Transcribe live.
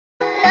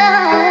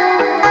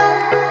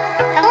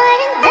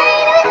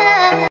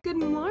Good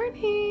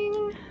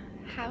morning.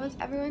 How is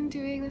everyone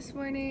doing this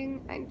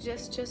morning? I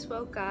just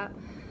woke up.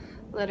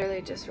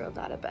 Literally just rolled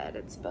out of bed.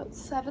 It's about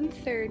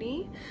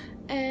 7:30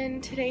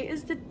 and today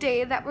is the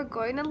day that we're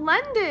going to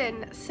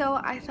London. So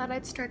I thought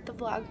I'd start the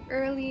vlog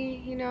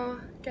early, you know,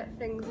 get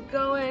things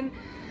going.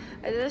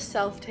 I did a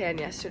self-tan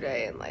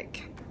yesterday and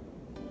like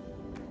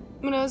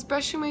when I was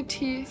brushing my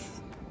teeth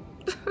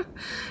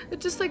it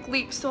just like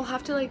leaked, so I'll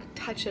have to like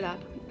touch it up.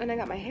 And I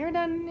got my hair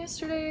done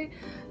yesterday,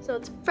 so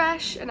it's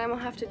fresh and I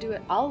won't have to do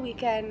it all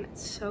weekend.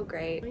 It's so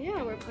great. But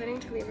yeah, we're planning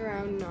to leave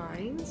around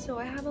 9, so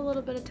I have a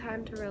little bit of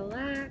time to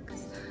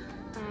relax.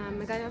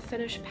 I gotta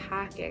finish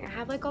packing. I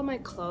have like all my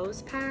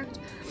clothes packed.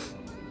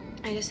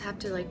 I just have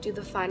to like do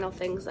the final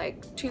things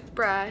like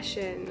toothbrush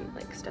and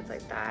like stuff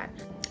like that.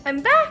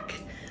 I'm back!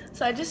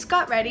 So I just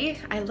got ready.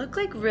 I look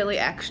like really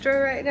extra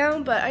right now,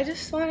 but I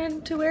just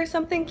wanted to wear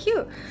something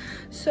cute.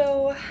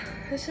 So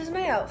this is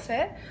my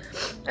outfit.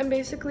 I'm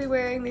basically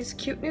wearing these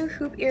cute new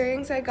hoop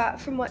earrings I got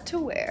from What to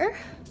Wear.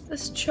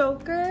 This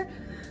choker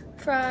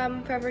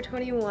from Forever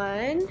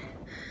 21.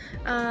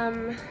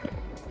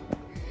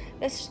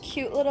 This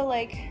cute little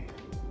like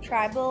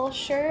tribal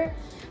shirt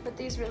with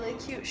these really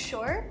cute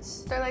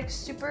shorts. They're like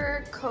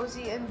super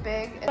cozy and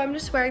big. I'm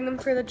just wearing them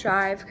for the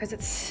drive because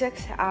it's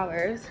 6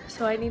 hours,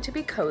 so I need to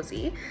be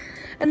cozy.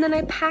 And then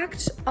I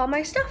packed all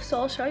my stuff, so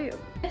I'll show you.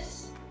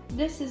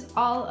 This is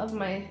all of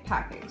my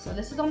packing. So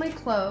this is all my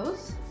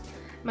clothes,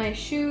 my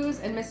shoes,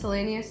 and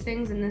miscellaneous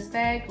things in this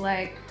bag,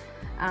 like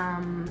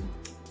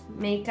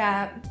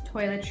makeup,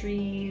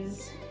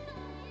 toiletries,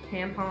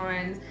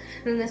 tampons.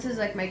 And then this is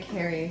like my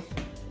carry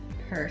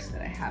purse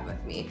that I have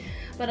with me.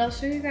 But I'll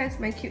show you guys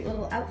my cute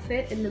little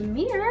outfit in the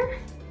mirror.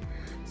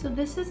 So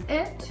this is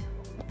it.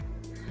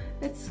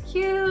 It's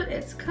cute,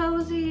 it's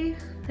cozy,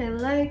 I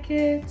like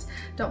it.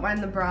 Don't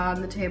mind the bra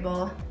on the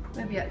table.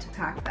 I've yet to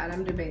pack that.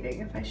 I'm debating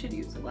if I should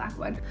use the black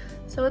one.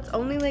 So it's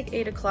only like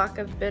 8 o'clock.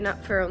 I've been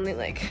up for only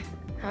like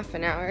half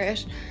an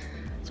hour-ish.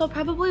 So I'll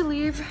probably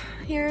leave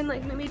here in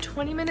like maybe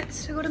 20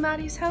 minutes to go to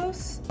Maddie's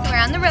house. We're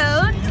on the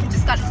road,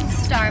 just got some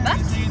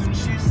Starbucks.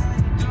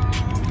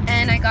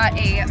 And I got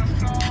a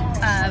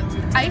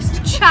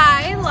iced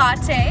chai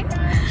latte.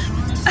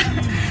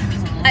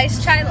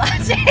 Iced chai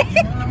latte.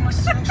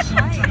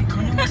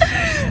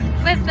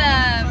 With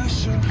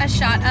a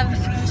shot of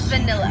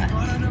vanilla.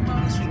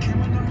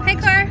 Hey,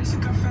 Cor.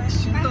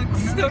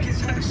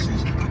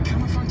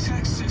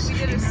 We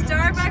did a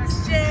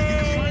Starbucks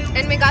day.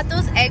 And we got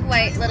those egg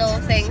white little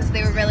things.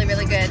 They were really,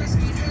 really good.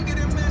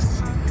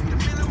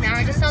 Now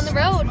we're just on the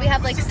road. We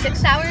have like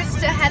 6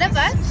 hours ahead of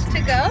us to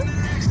go.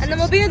 And then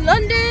we'll be in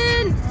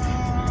London.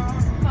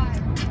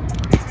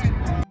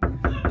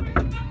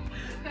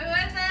 Who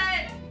is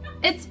it?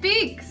 It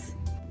speaks.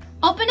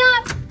 Open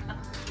up.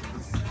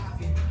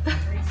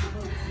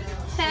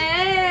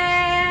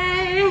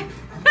 Hey.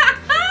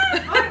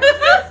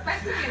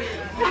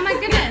 Oh my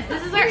goodness,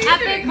 this is our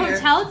epic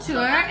hotel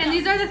tour, and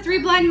these are the 3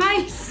 blind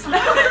mice.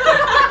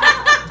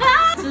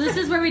 So this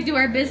is where we do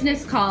our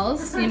business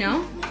calls, you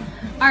know,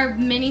 our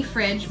mini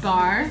fridge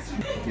bar.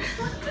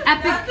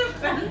 Epic,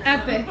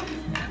 epic.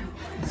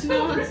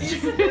 No, it's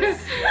true.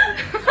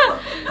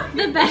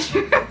 The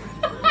bedroom.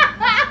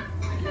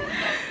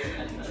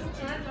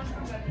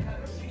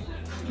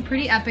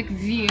 Pretty epic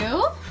view.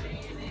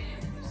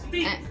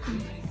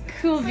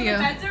 Cool view. The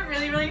beds are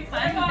really, really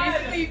fun.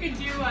 Basically, you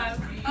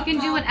can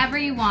do whatever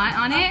you want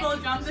on it.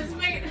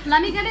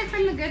 Let me get it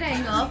from the good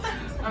angle.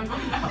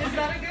 Is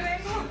that a good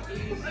angle?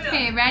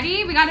 Okay,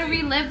 ready? We gotta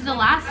relive the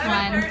last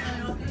one.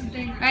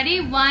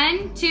 Ready?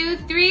 1, 2,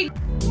 3. You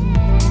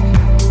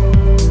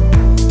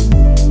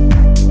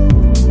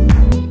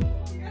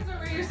guys are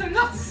wearing your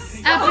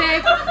sunglasses.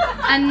 Epic.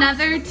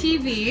 Another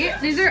TV.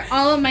 These are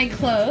all of my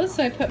clothes,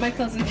 so I put my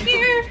clothes in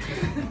here.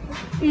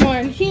 More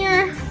in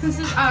here. This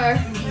is our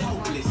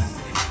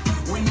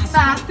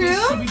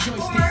bathroom,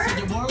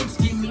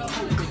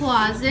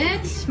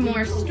 closet,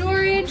 more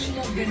storage,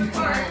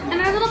 and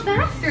our little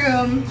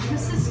bathroom.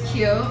 This is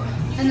cute.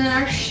 And then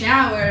our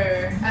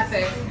shower.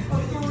 Epic.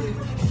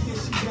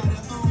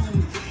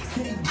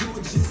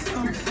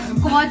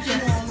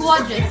 Gorgeous,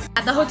 gorgeous.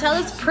 The hotel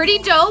is pretty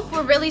dope.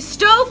 We're really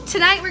stoked.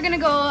 Tonight we're gonna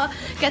go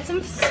get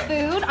some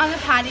food on the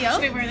patio.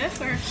 Should we wear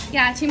this or?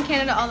 Yeah, Team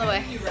Canada all the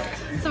way.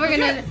 So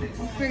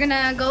we're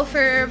gonna go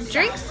for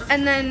drinks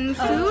and then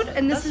food,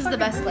 and this is the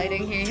best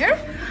lighting here.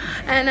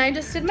 And I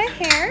just did my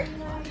hair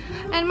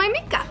and my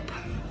makeup.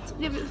 So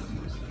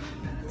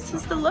this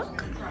is the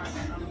look.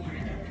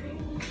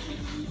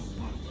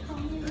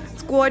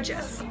 It's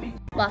gorgeous.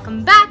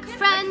 Welcome back,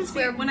 friends.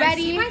 We're when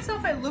ready. I see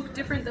myself, I look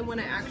different than when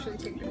I actually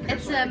take the picture.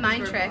 It's a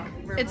mind trick.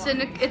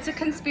 It's a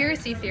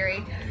conspiracy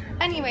theory.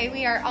 Anyway,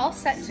 we are all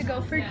set to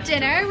go for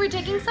dinner. We're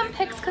taking some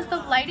pics because the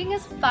lighting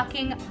is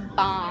fucking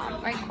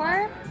bomb, right,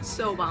 Cor?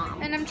 So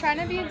bomb. And I'm trying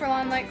to be a girl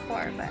on like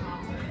Cor, but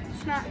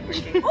it's not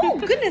working. Oh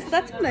goodness,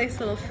 that's a nice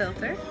little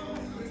filter.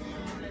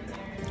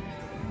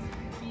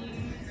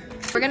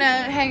 We're gonna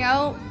hang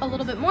out a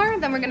little bit more,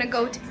 then we're gonna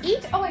go to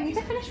eat. Oh, I need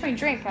to finish my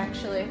drink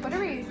actually. What are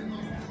we?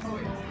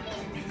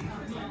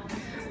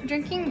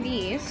 drinking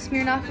these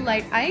Smirnoff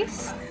Light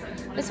Ice.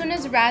 This one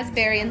is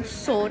raspberry and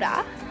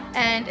soda,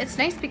 and it's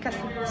nice because,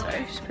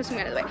 sorry, just pushing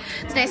me out of the way.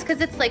 It's nice because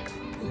it's like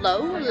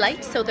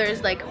light, so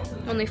there's like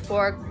only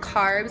 4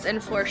 carbs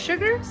and 4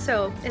 sugar,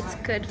 so it's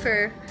good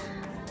for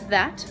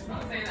that.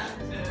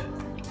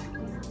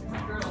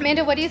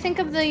 Amanda, what do you think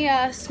of the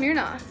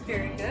Smirnoff?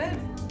 Very good.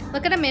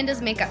 Look at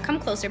Amanda's makeup. Come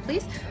closer,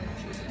 please.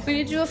 We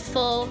need to do a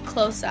full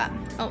close-up.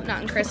 Oh,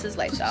 not in Chris's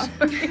light though.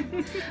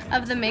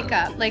 Of the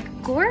makeup.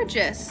 Like,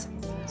 gorgeous.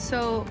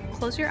 So,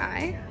 close your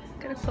eye.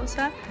 Get a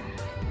close-up.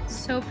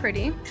 So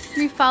pretty.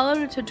 We followed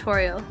a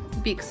tutorial.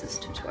 Beaks'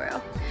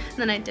 tutorial. And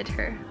then I did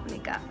her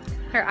makeup.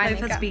 Her eye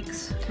makeup.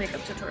 Beaks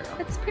makeup tutorial.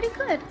 It's pretty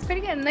good. It's pretty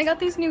good. And I got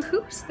these new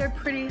hoops. They're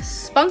pretty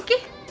spunky.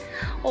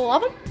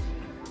 Love them.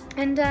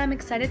 And I'm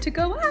excited to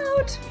go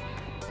out.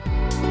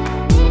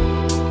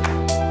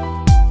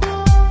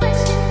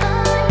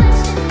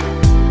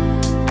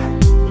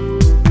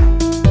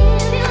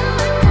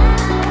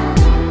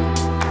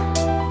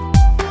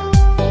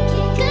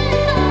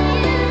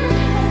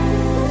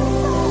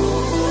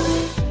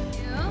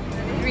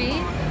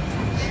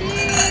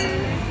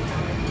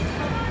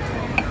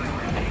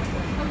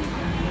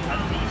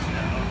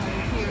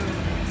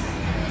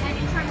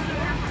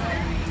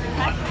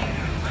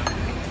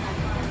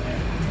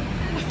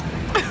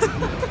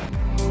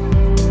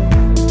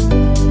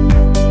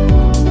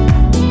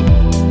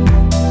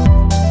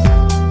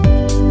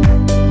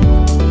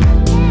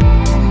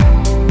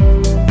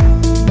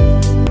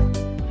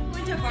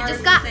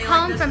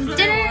 From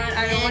dinner,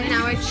 and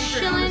now we're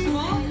chilling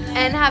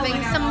and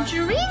having some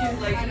drinks.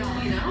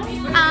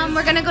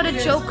 We're gonna go to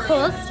Joe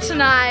Cole's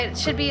tonight.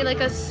 Should be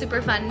like a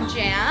super fun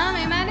jam,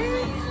 eh, Maddie?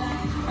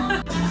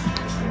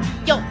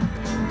 Yo,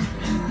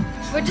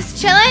 we're just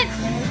chilling.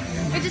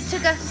 We just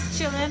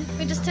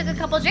took a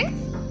couple drinks,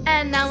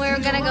 and now we're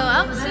gonna go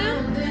out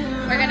soon.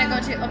 We're gonna go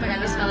to. Oh my God,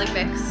 you smell like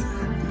Vicks.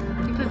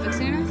 Can you put Vicks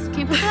in your nose? Can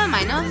you put that on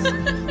my nose?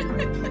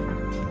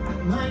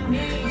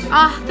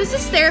 This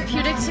is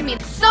therapeutic to me.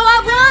 So I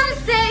wanna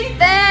say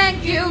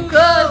thank you,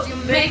 cause you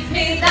make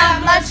me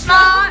that much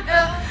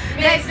smarter.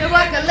 Makes me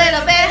work a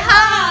little bit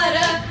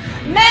harder.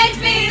 Makes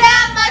me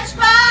that much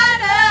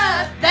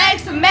smarter.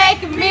 Thanks for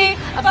making me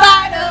a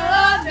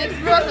fighter. Makes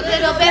me work a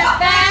little bit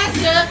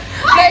faster.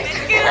 Makes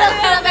me get a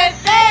little bit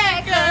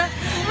thicker.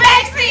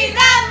 Makes me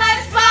that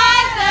much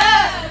smarter.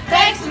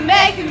 Thanks for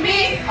making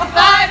me a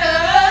fighter.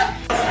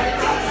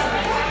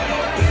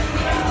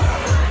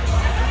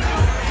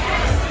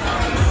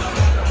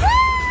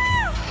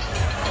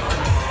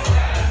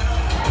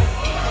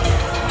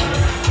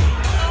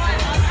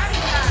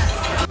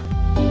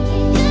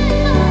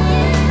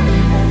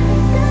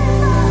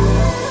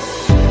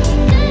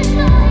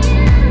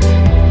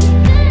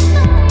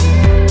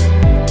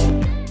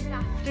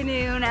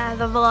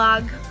 The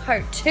vlog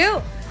part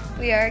 2.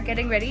 We are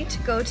getting ready to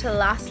go to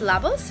Los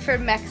Labos for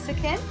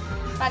Mexican.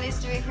 Maddie's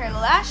doing her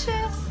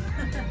lashes.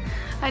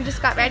 I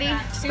just got ready,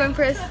 just going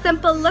for a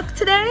simple look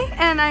today,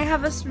 and I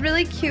have this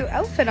really cute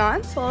outfit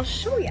on, so I'll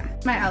show you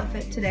my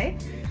outfit today.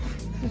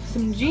 With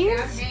some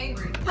jeans.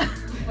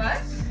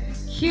 What?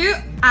 Cute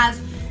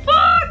as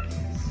fuck!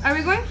 Are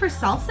we going for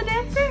salsa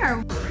dancing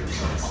or?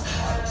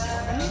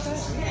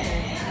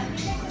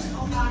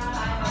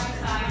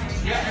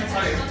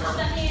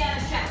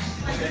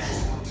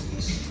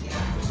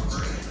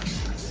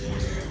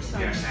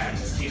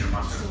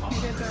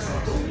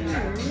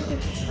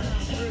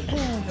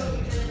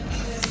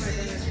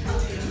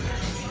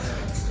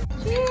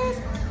 Cheers!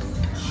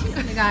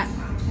 We got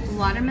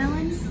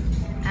watermelon,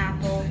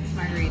 apple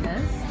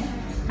margaritas.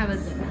 How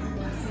was it?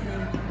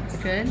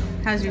 Good?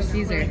 How's your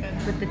Caesar?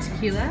 With the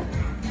tequila?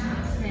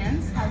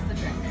 Hands? How's the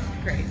drink?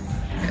 Great.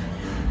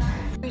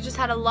 Good. We just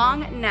had a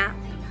long nap,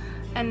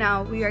 and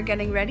now we are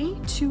getting ready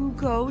to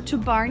go to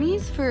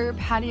Barney's for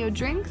patio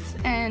drinks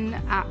and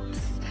apps.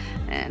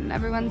 And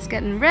everyone's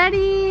getting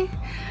ready.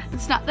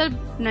 It's not the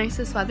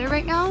nicest weather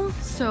right now,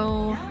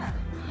 so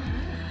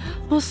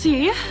we'll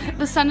see.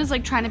 The sun is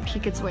like trying to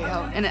peek its way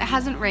out, and it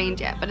hasn't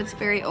rained yet, but it's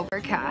very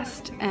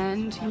overcast.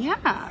 And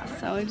yeah,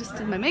 so I just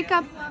did my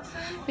makeup.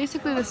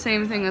 Basically the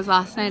same thing as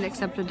last night,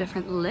 except a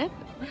different lip.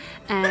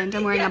 And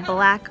I'm wearing a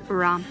black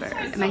romper.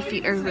 And my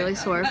feet are really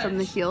sore from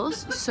the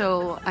heels,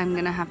 so I'm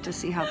gonna have to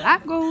see how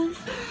that goes.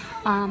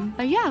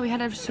 But yeah, we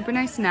had a super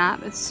nice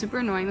nap. It's super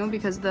annoying though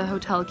because the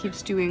hotel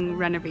keeps doing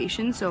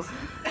renovations, so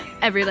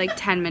every like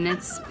 10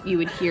 minutes you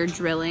would hear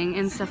drilling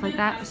and stuff like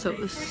that, so it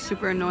was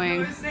super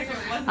annoying.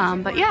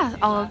 But yeah,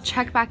 I'll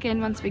check back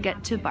in once we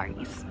get to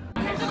Barney's.